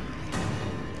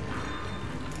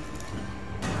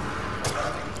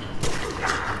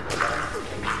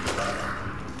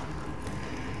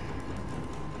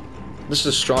 This is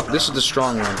the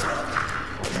strong one.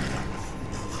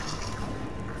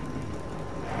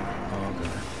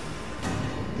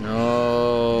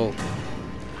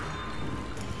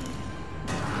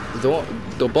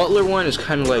 The butler one is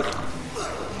kind of like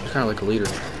a leader.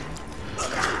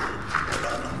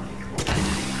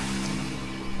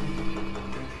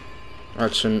 All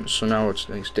right, so now it's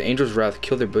next. The Angel's Wrath.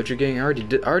 Kill their butcher gang. I already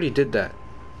did that.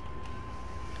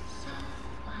 So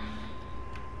quiet,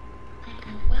 like a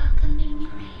welcoming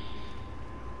grave.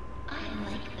 I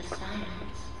like the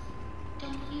silence.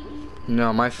 Don't you?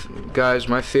 No, guys,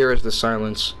 my fear is the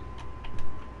silence.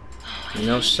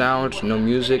 No sound, no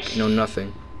music, no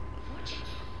nothing.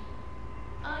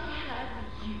 Fortunately, I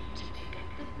have you to pick up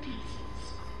the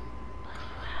pieces, but you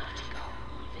have to go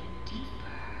even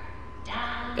deeper.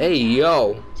 Down. Hey,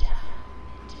 yo. Down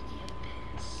into the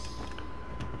abyss.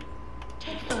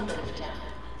 Take the lift down.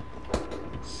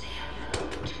 Say hello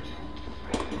to an old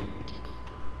friend.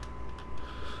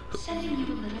 Sending you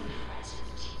a little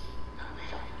present, a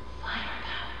little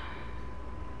firepower.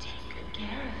 Take good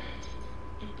care of it.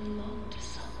 It belonged to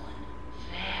someone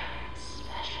very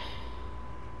special.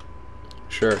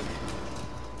 Sure.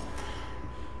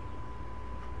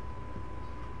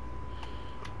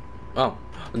 Oh,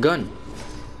 a gun.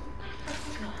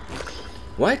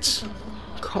 What?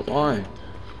 Come on.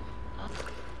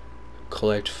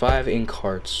 Collect 5 ink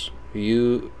hearts.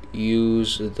 You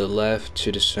use the left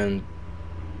to descend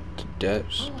the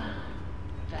depths. Oh, well.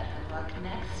 Better luck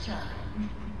next time.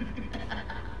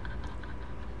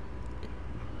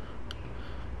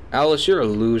 Alice, you're a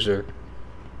loser.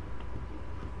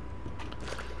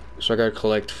 So I gotta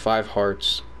collect 5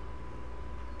 hearts.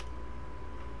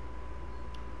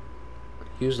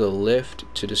 Use the lift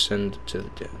to descend to the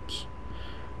depths.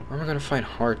 Where am I gonna find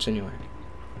hearts anyway?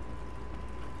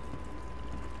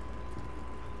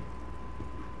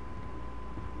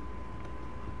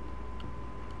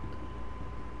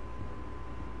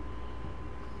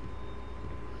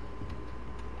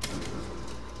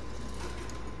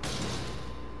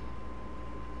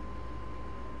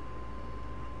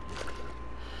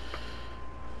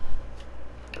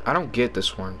 I don't get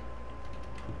this one.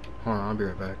 Hold on, I'll be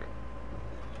right back.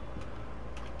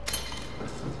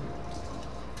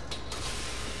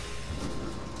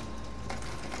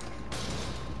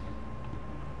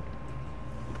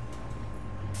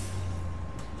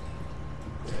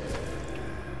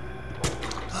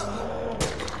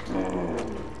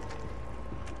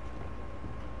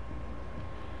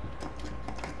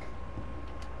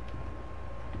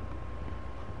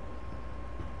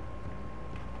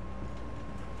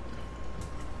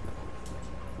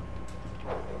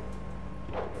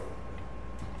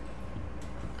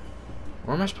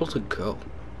 Where am I supposed to go?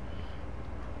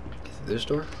 Through this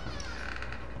door?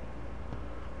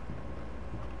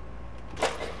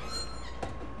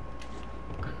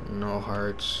 No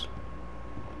hearts.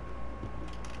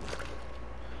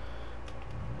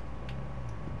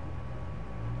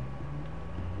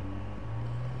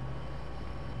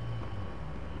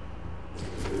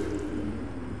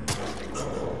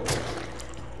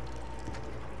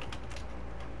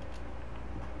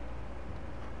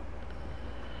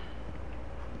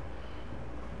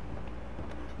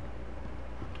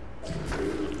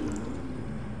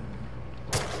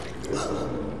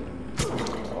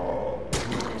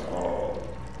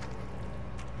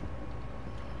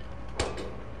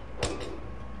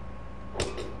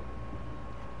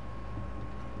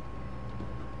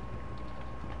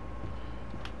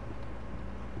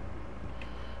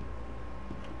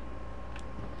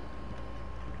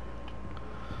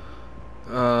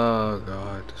 Oh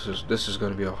god, this is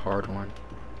gonna be a hard one.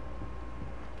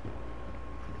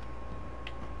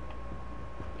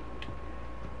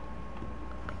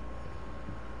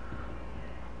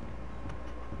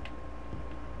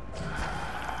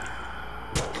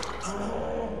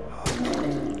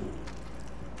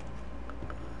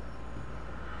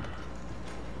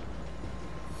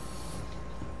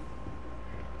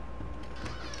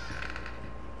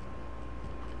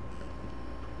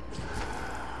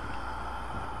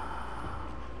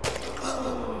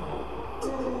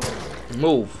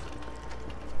 Move.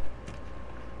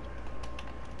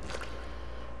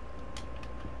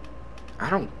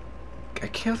 I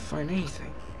can't find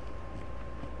anything.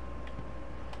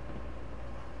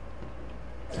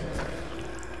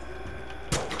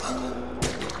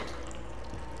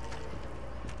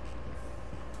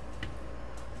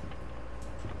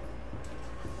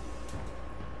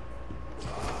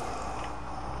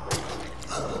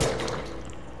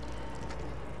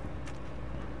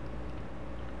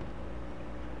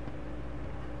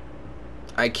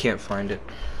 I can't find it.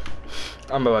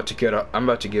 I'm about to get up. I'm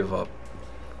about to give up,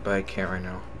 but I can't right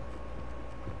now.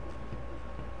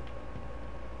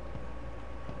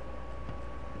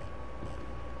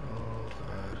 Oh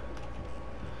god.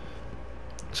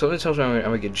 Something tells me I'm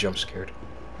gonna get jump scared.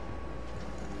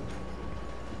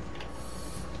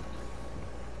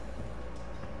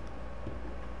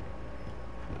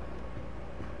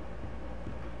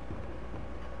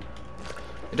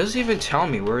 It doesn't even tell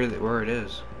me where it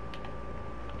is.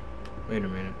 Wait a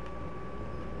minute.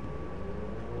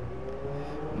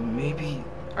 Maybe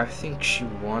I think she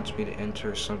wants me to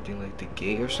enter something like the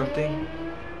gate or something,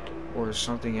 or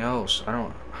something else. I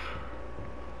don't.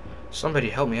 Somebody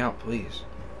help me out, please.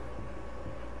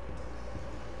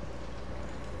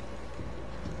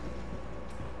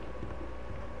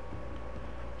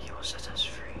 He will set us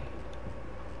free.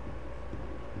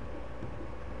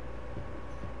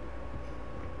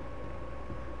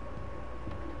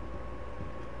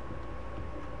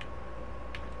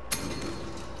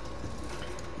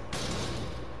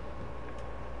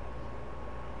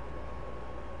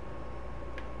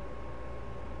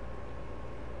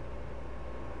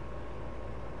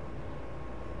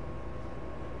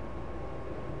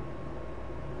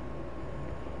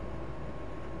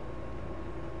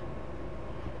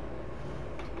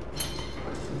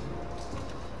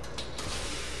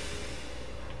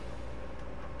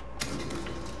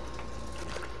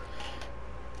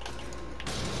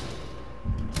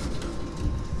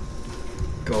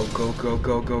 Go, go, go,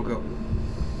 go, go, go.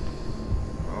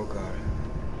 Oh god.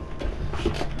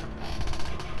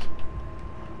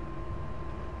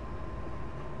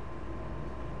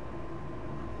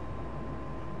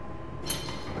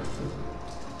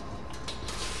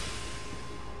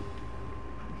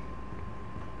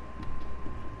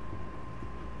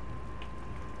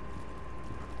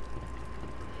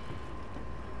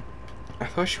 I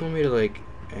thought she wanted me to like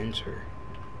enter.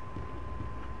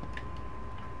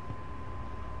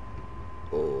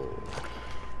 Oh.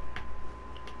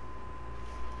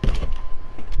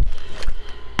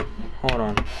 Hold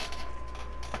on.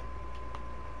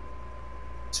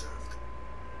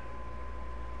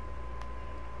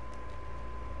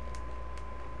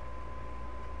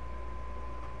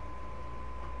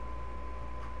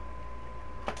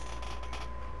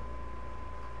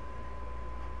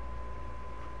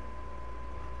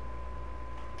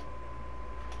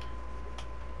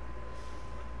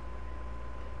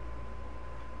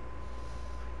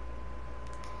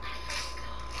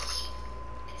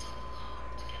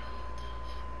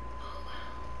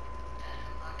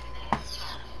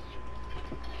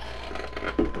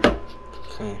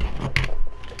 Okay.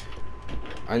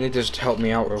 I need this to help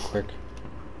me out real quick.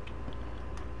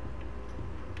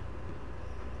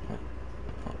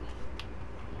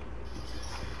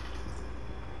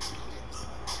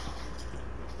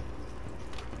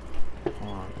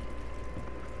 Hold on.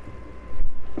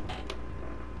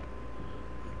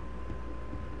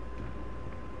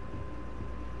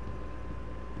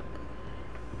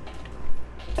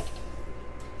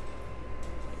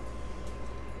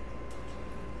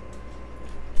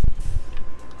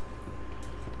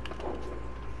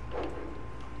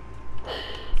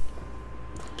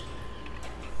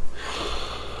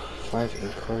 Five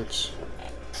ink cards.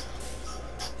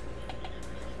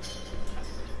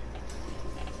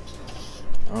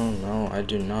 Oh no, I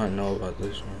do not know about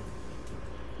this one.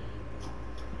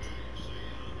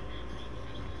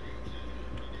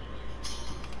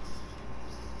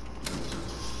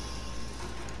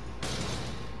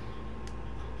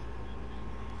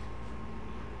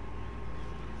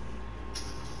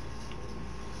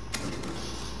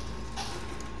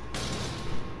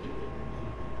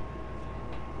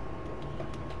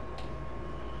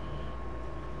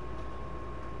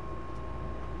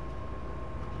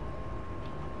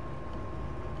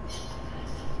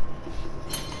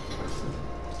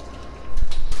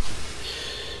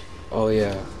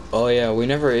 Oh yeah, we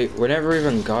never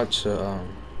even got to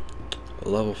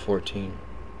level 14.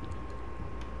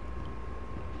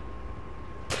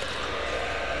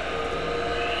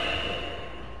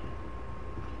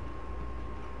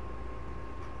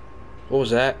 What was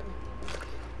that?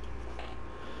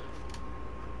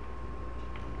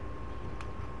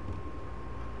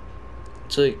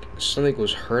 It's like something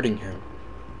was hurting him.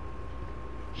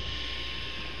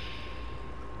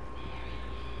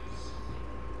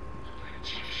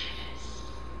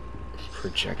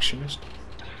 Projectionist?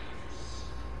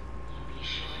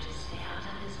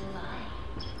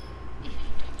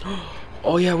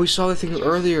 Oh yeah, we saw the thing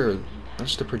earlier.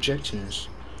 That's the projectionist.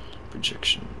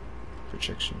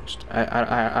 Projectionist.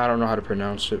 I don't know how to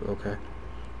pronounce it. Okay.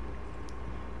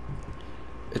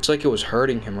 It's like it was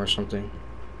hurting him or something.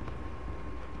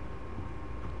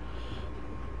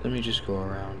 Let me just go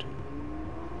around.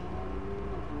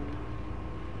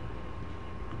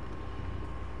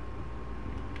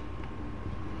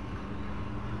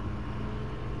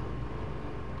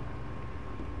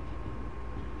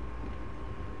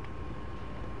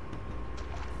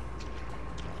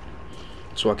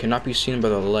 So I cannot be seen by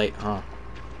the light, huh?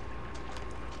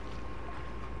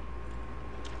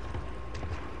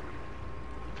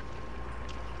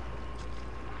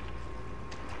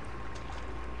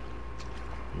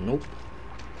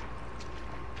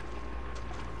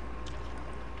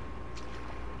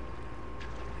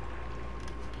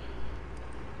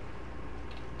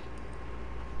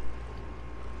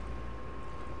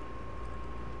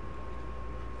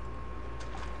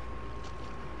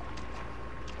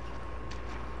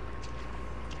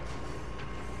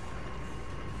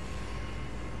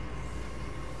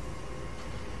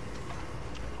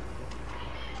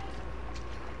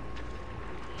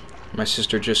 My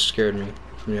sister just scared me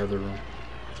from the other room.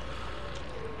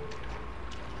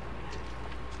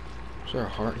 Is there a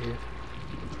heart here?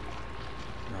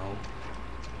 No.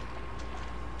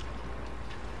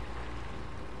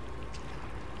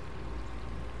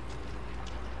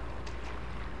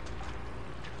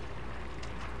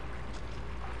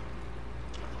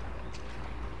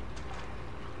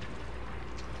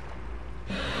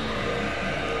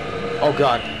 Oh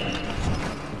God.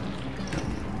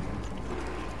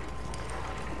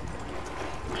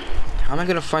 How am I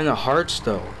gonna find the hearts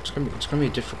though? It's gonna be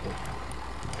difficult.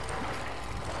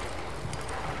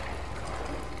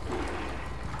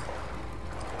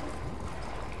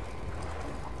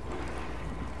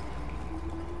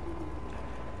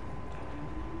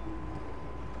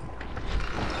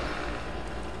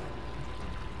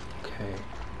 Okay.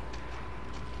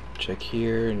 Check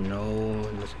here, no,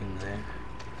 nothing there.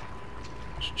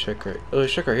 Let's check right. Oh,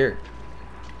 let's check right here.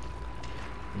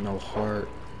 No heart.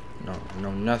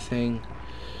 No, nothing.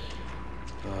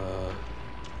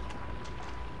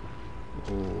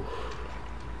 Ooh.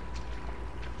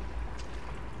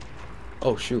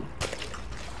 Oh shoot.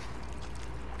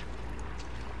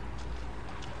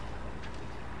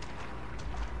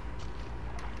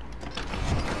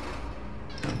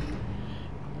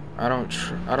 I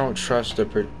don't trust the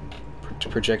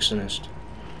projectionist.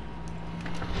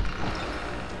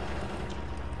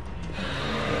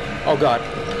 Oh God.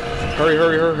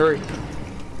 Hurry.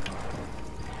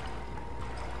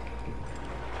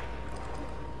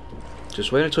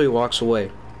 Just wait until he walks away.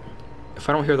 If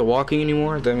I don't hear the walking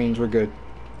anymore, that means we're good.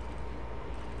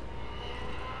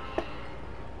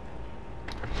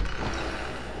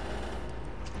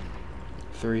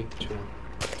 Three, two, one.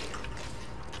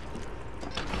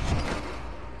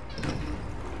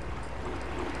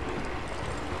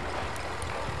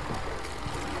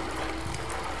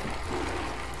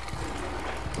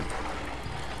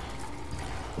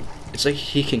 It's like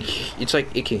he can. It's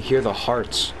like it can hear the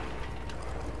hearts.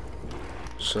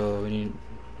 So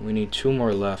we need 2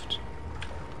 more left.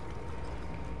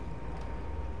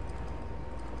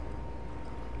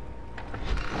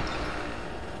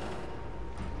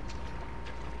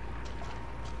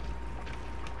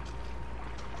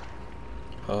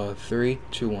 Three,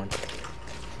 two, one.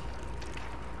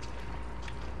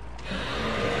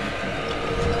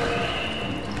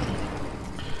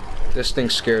 This thing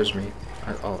scares me.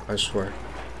 I swear.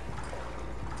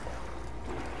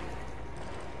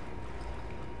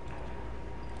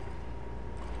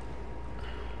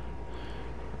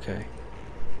 Okay.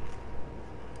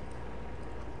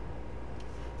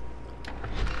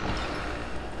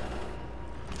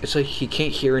 It's like he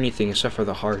can't hear anything except for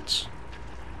the hearts.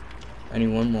 I need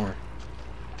 1 more.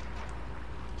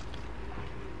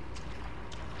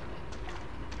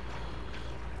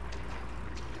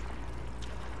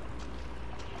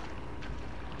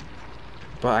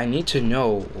 But I need to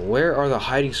know, where are the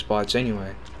hiding spots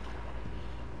anyway?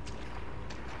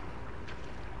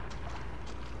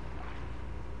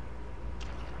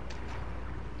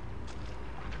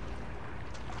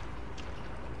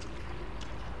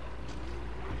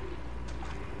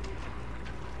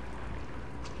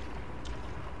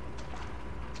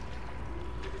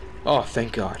 Oh,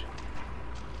 thank God.